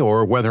facility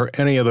or whether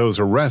any of those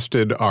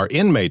arrested are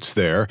inmates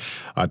there.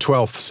 A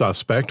 12th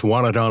suspect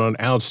wanted on an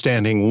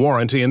outstanding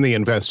warrant in the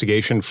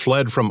investigation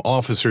fled from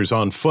officers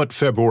on foot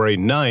February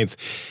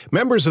 9th.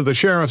 Members of the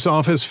sheriff's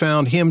office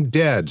found him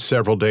dead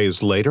several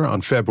days later on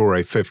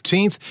February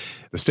 15th.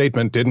 The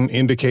statement didn't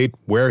indicate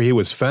where he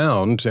was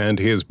found, and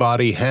his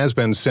body has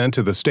been sent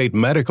to the state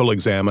medical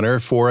examiner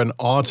for an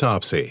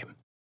autopsy.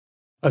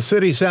 A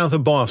city south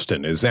of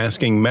Boston is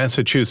asking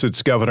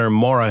Massachusetts Governor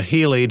Maura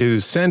Healey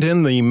to send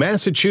in the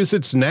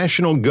Massachusetts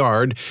National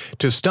Guard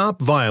to stop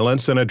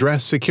violence and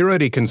address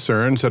security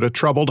concerns at a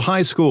troubled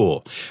high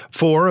school.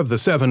 4 of the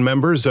 7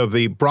 members of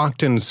the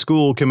Brockton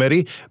School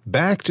Committee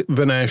backed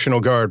the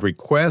National Guard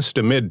request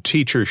amid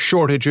teacher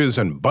shortages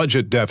and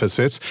budget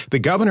deficits. The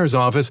governor's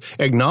office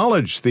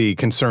acknowledged the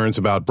concerns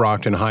about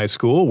Brockton High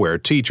School, where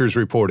teachers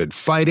reported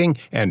fighting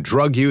and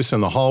drug use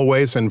in the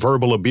hallways and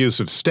verbal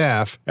abuse of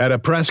staff. At a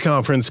press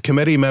conference,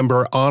 committee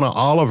member Anna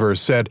Oliver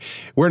said,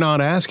 "We're not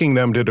asking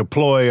them to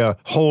deploy a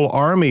whole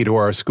army to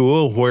our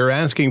school. We're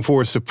asking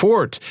for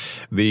support."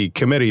 The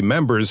committee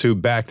members who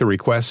backed the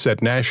request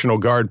said National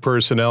Guard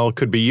personnel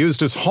could be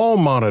used as hall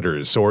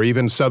monitors or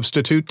even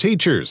substitute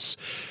teachers.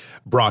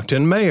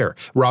 Brockton Mayor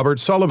Robert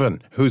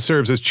Sullivan, who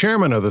serves as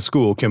chairman of the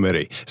school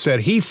committee,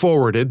 said he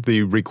forwarded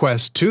the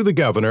request to the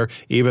governor,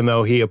 even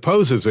though he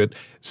opposes it,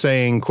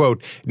 saying,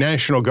 quote,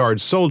 National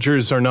Guard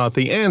soldiers are not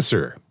the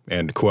answer,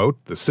 end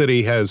quote. The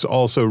city has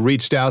also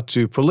reached out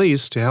to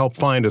police to help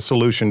find a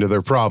solution to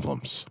their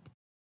problems.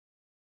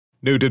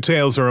 New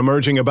details are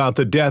emerging about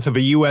the death of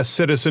a U.S.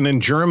 citizen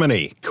in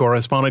Germany.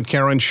 Correspondent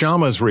Karen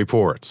Shamas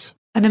reports.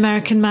 An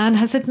American man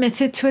has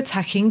admitted to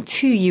attacking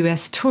 2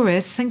 U.S.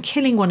 tourists and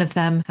killing one of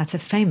them at a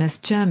famous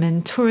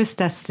German tourist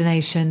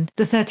destination.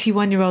 The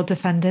 31-year-old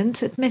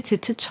defendant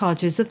admitted to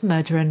charges of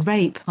murder and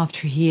rape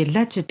after he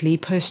allegedly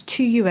pushed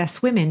 2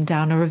 U.S. women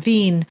down a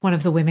ravine. One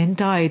of the women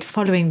died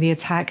following the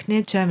attack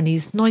near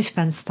Germany's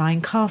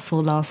Neuschwanstein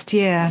Castle last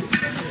year.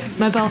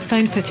 Mobile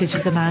phone footage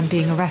of the man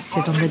being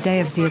arrested on the day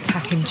of the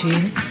attack in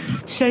June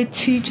showed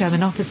 2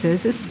 German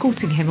officers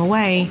escorting him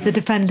away. The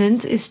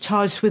defendant is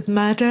charged with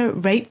murder,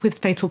 rape with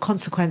fatal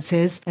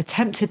consequences,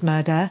 attempted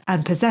murder,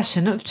 and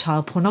possession of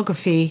child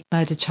pornography.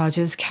 Murder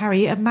charges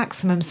carry a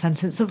maximum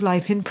sentence of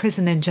life in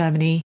prison in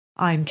Germany.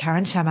 I'm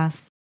Karen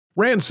Shamas.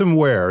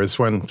 Ransomware is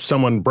when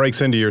someone breaks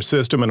into your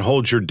system and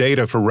holds your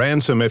data for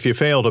ransom. If you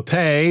fail to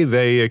pay,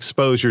 they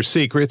expose your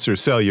secrets or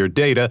sell your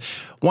data.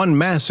 One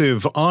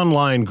massive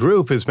online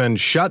group has been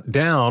shut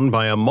down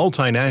by a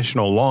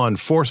multinational law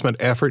enforcement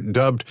effort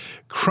dubbed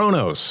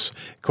Kronos.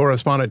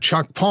 Correspondent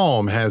Chuck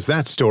Palm has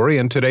that story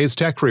in today's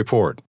Tech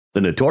Report. The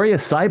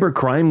notorious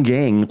cybercrime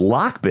gang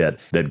Lockbit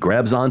that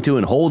grabs onto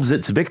and holds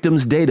its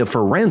victims' data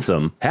for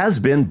ransom has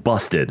been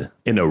busted.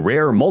 In a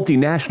rare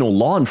multinational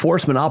law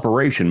enforcement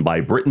operation by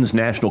Britain's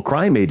National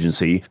Crime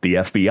Agency, the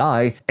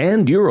FBI,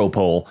 and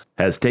Europol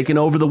has taken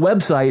over the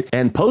website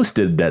and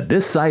posted that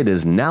this site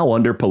is now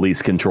under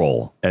police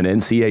control. An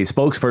NCA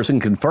spokesperson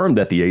confirmed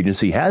that the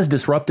agency has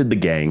disrupted the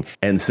gang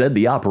and said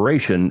the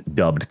operation,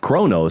 dubbed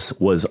Kronos,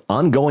 was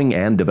ongoing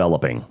and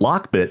developing.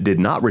 Lockbit did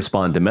not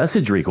respond to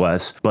message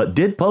requests, but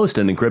did post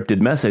an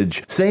encrypted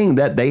message saying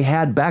that they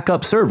had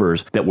backup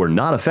servers that were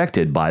not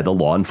affected by the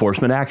law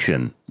enforcement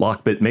action.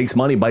 Lockbit makes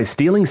money by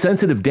stealing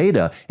sensitive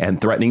data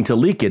and threatening to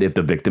leak it if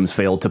the victims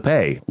fail to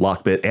pay.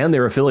 Lockbit and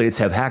their affiliates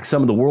have hacked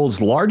some of the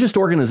world's largest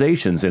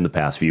organizations in the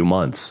past few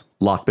months.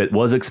 Lockbit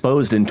was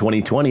exposed in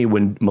 2020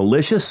 when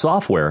malicious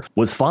software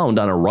was found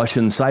on a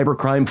Russian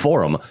cybercrime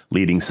forum,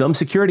 leading some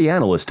security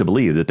analysts to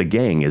believe that the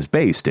gang is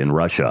based in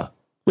Russia.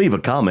 Leave a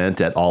comment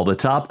at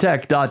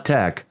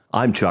allthetoptech.tech.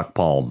 I'm Chuck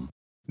Palm.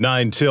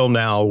 9 till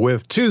now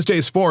with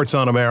Tuesday Sports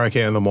on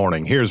America in the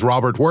Morning. Here's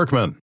Robert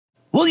Workman.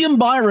 William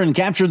Byron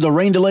captured the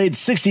rain-delayed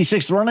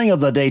 66th running of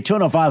the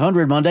Daytona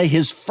 500 Monday,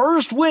 his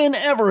first win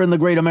ever in the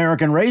Great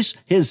American Race,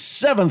 his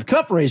 7th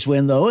Cup race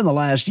win, though, in the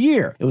last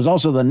year. It was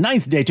also the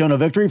 9th Daytona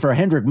victory for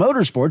Hendrick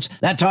Motorsports.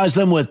 That ties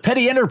them with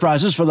Petty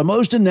Enterprises for the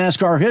most in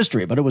NASCAR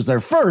history, but it was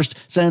their first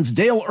since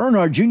Dale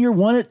Earnhardt Jr.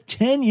 won it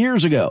 10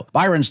 years ago.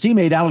 Byron's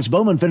teammate Alex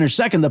Bowman finished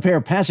second, the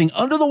pair passing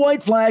under the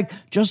white flag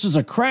just as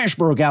a crash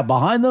broke out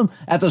behind them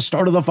at the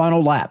start of the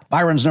final lap.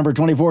 Byron's number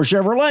 24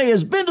 Chevrolet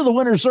has been to the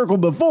winner's circle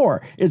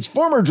before. Its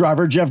former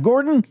driver, Jeff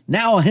Gordon,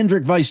 now a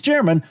Hendrick vice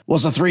chairman,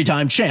 was a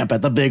 3-time champ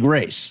at the big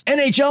race.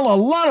 NHL, a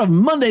lot of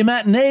Monday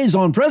matinees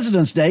on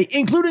President's Day,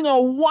 including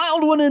a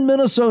wild one in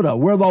Minnesota,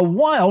 where the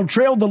Wild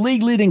trailed the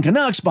league-leading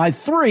Canucks by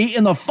 3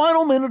 in the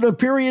final minute of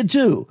period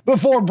 2,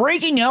 before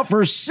breaking out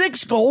for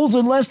 6 goals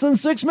in less than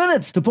 6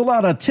 minutes to pull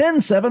out a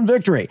 10-7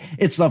 victory.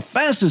 It's the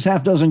fastest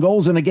half-dozen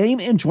goals in a game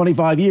in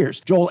 25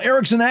 years. Joel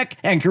Eriksson Ek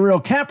and Kirill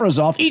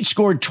Kaprizov each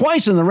scored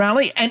twice in the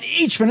rally, and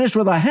each finished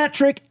with a hat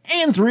trick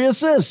and 3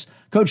 assists.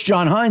 Coach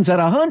John Hines had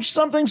a hunch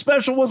something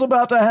special was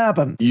about to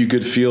happen. You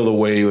could feel the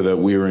way that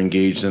we were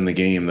engaged in the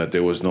game, that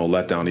there was no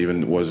letdown.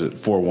 Even was it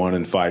 4-1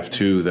 and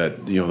 5-2,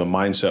 that the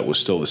mindset was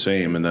still the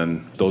same. And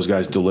then those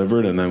guys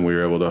delivered, and then we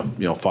were able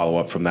to follow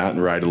up from that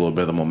and ride a little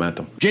bit of the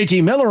momentum.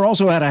 JT Miller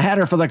also had a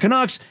hatter for the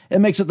Canucks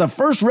and makes it the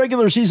first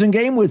regular season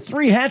game with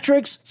 3 hat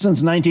tricks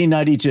since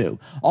 1992.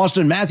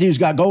 Austin Matthews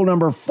got goal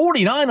number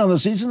 49 on the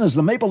season as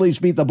the Maple Leafs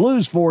beat the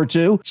Blues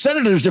 4-2.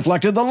 Senators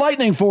deflected the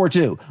Lightning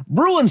 4-2.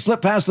 Bruins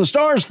slipped past the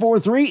Stars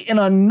 4-3 in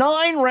a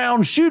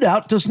 9-round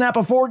shootout to snap a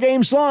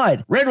 4-game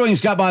slide. Red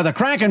Wings got by the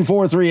Kraken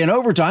 4-3 in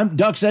overtime.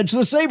 Ducks edged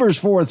the Sabres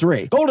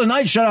 4-3. Golden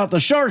Knights shut out the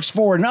Sharks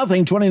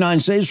 4-0, 29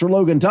 saves for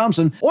Logan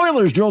Thompson.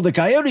 Oilers drilled the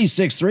Coyotes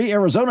 6-3.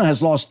 Arizona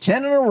has lost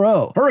 10 in a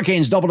row.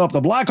 Hurricanes doubled up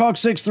the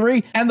Blackhawks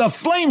 6-3, and the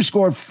Flames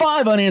scored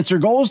 5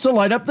 unanswered goals to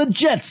light up the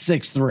Jets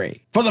 6-3.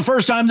 For the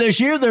first time this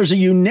year, there's a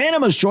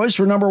unanimous choice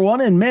for number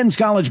 1 in men's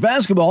college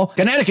basketball.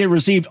 Connecticut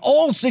received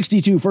all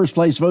 62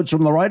 first-place votes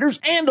from the writers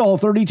and all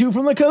 32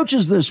 from the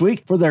coaches this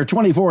week for their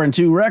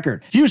 24-2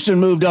 record. Houston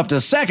moved up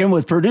to second,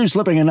 with Purdue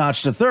slipping a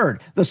notch to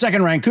third. The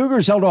second-ranked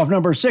Cougars held off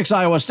number 6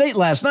 Iowa State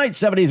last night,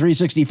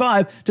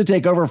 73-65, to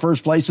take over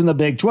first place in the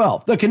Big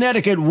 12. The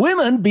Connecticut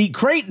women beat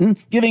Creighton,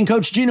 giving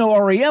Coach Gino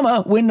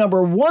Auriemma win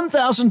number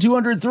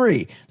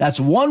 1,203.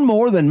 That's one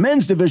more than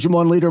men's Division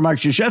I leader Mike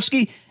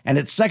Krzyzewski, and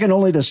it's second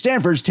only to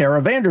Stanford's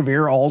Tara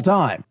Vanderveer all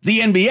time. The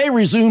NBA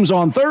resumes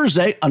on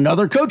Thursday,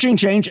 another coaching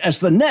change as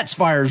the Nets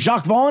fire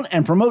Jacques Vaughn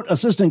and promote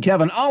assistant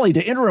Kevin Ollie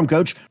to interim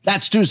coach.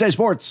 That's Tuesday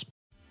Sports.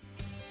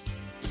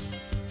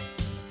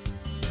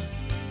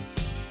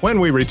 When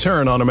we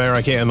return on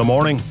America in the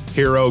Morning,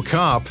 Hero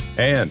Cop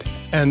and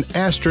an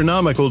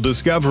astronomical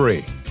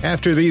discovery.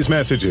 After these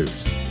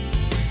messages.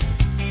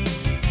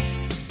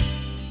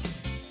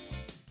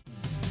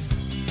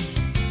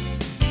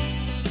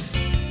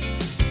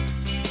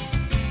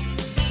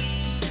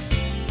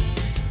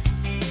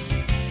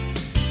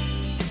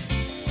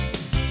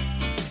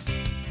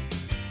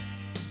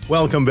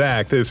 Welcome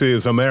back. This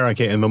is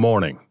America in the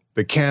Morning.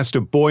 The cast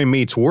of Boy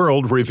Meets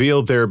World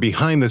revealed their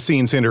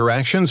behind-the-scenes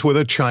interactions with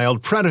a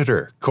child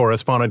predator.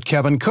 Correspondent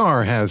Kevin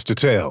Carr has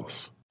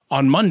details.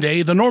 On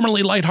Monday, the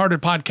normally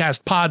lighthearted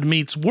podcast Pod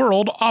Meets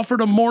World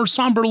offered a more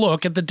somber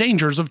look at the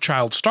dangers of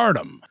child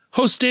stardom.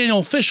 Hosts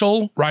Daniel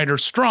Fishel, Ryder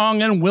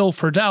Strong, and Will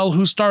Friedle,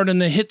 who starred in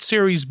the hit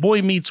series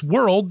Boy Meets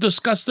World,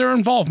 discussed their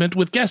involvement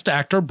with guest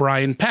actor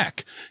Brian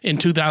Peck. In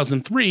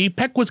 2003,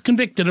 Peck was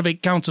convicted of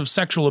 8 counts of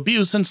sexual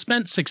abuse and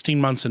spent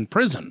 16 months in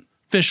prison.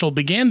 Fishel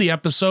began the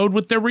episode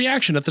with their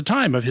reaction at the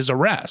time of his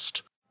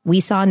arrest. We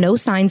saw no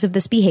signs of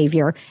this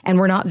behavior and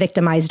were not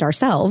victimized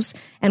ourselves,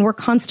 and we're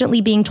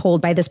constantly being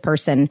told by this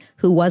person,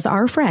 who was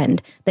our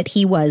friend, that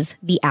he was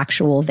the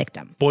actual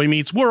victim. Boy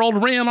Meets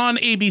World ran on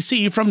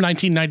ABC from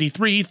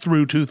 1993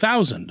 through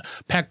 2000.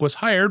 Peck was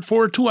hired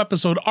for a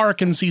 2-episode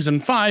arc in season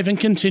 5 and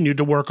continued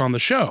to work on the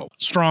show.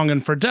 Strong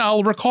and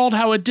Friedle recalled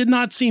how it did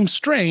not seem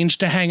strange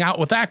to hang out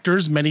with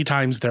actors many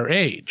times their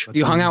age.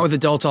 You hung out with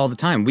adults all the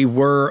time. We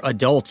were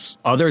adults.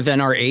 Other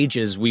than our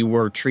ages, we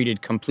were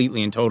treated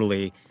completely and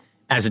totally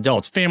as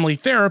adults. Family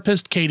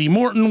therapist Katie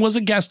Morton was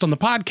a guest on the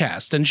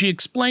podcast, and she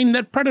explained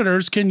that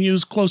predators can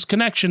use close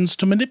connections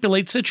to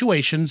manipulate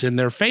situations in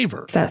their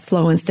favor. It's that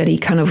slow and steady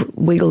kind of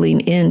wiggling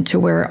in to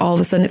where all of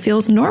a sudden it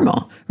feels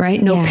normal,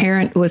 right? No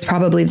parent was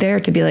probably there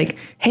to be like,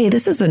 hey,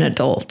 this is an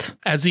adult.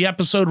 As the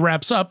episode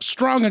wraps up,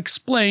 Strong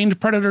explained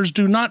predators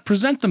do not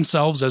present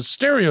themselves as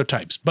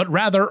stereotypes, but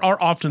rather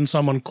are often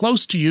someone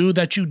close to you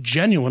that you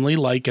genuinely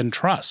like and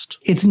trust.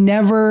 It's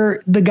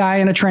never the guy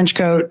in a trench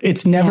coat.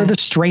 It's never the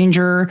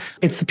stranger.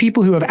 It's the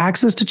people who have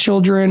access to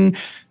children,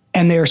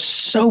 and they're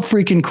so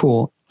freaking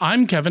cool.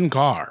 I'm Kevin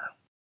Carr.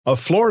 A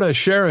Florida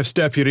sheriff's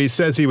deputy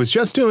says he was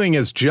just doing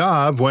his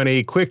job when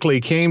he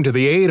quickly came to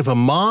the aid of a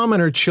mom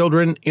and her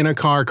children in a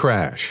car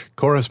crash.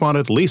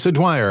 Correspondent Lisa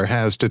Dwyer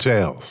has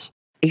details.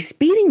 A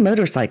speeding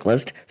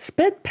motorcyclist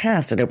sped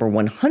past at over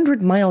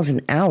 100 miles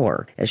an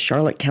hour as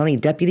Charlotte County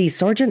Deputy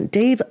Sergeant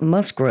Dave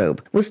Musgrove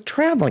was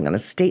traveling on a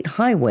state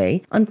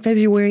highway on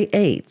February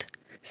 8th.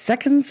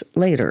 Seconds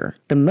later,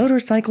 the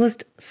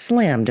motorcyclist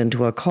slammed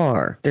into a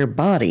car, their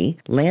body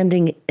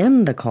landing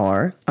in the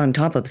car on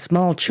top of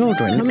small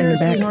children in the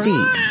back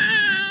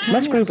seat.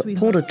 Musgrove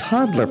pulled a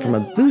toddler from a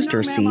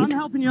booster seat. I'm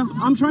helping you.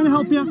 I'm trying to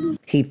help you.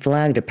 He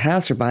flagged a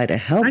passerby to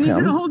help him. I need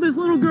you to hold this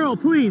little girl,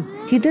 please.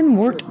 He then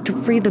worked to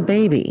free the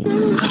baby.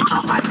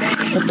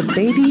 But the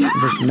baby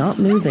was not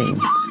moving.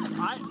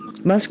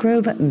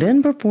 Musgrove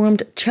then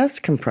performed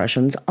chest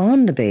compressions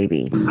on the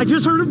baby. I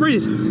just heard her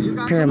breathe.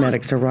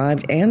 Paramedics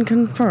arrived and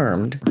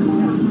confirmed.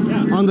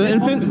 On the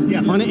infant?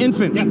 On the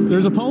infant.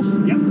 There's a pulse?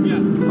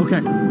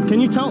 Okay.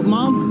 Can you tell,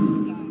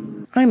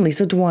 Mom? I'm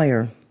Lisa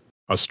Dwyer.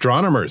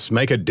 Astronomers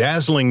make a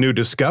dazzling new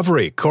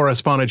discovery.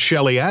 Correspondent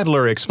Shelley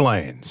Adler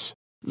explains.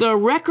 The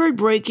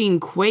record-breaking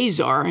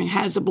quasar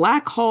has a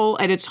black hole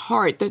at its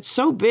heart that's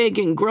so big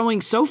and growing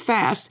so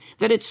fast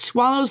that it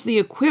swallows the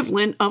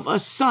equivalent of a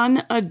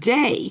sun a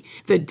day.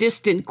 The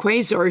distant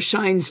quasar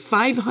shines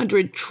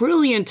 500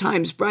 trillion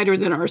times brighter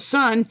than our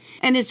sun,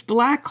 and its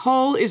black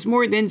hole is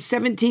more than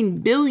 17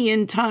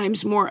 billion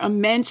times more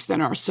immense than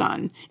our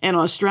sun. An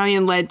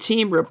Australian-led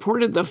team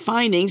reported the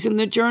findings in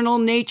the journal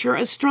Nature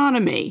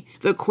Astronomy.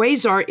 The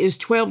quasar is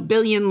 12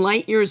 billion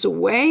light-years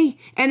away,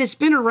 and it's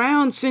been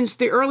around since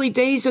the early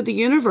days of the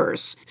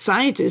universe.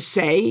 Scientists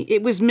say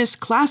it was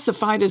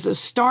misclassified as a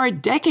star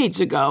decades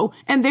ago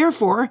and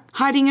therefore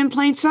hiding in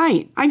plain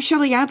sight. I'm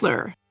Shelley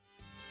Adler.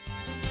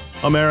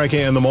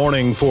 America in the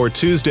Morning for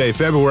Tuesday,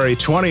 February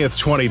 20th,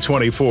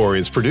 2024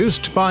 is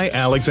produced by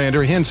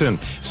Alexander Hinson,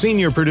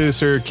 senior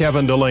producer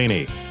Kevin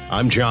Delaney.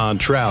 I'm John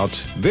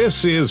Trout.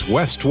 This is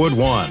Westwood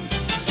One.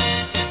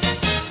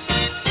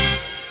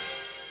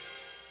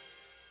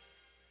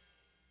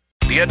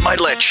 The Ed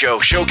Milet Show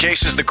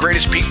showcases the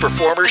greatest peak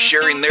performers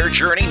sharing their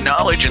journey,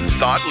 knowledge, and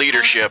thought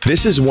leadership.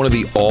 This is one of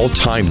the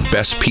all-time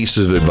best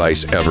pieces of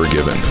advice ever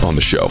given on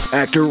the show.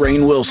 Actor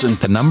Rainn Wilson.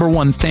 The number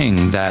one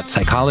thing that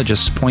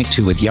psychologists point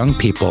to with young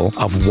people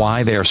of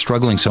why they are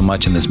struggling so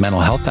much in this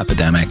mental health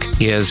epidemic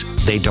is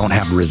they don't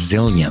have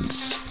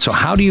resilience. So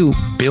how do you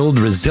build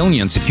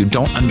resilience if you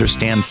don't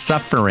understand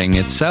suffering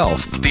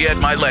itself? The Ed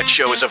Milet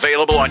Show is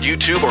available on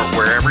YouTube or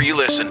wherever you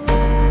listen.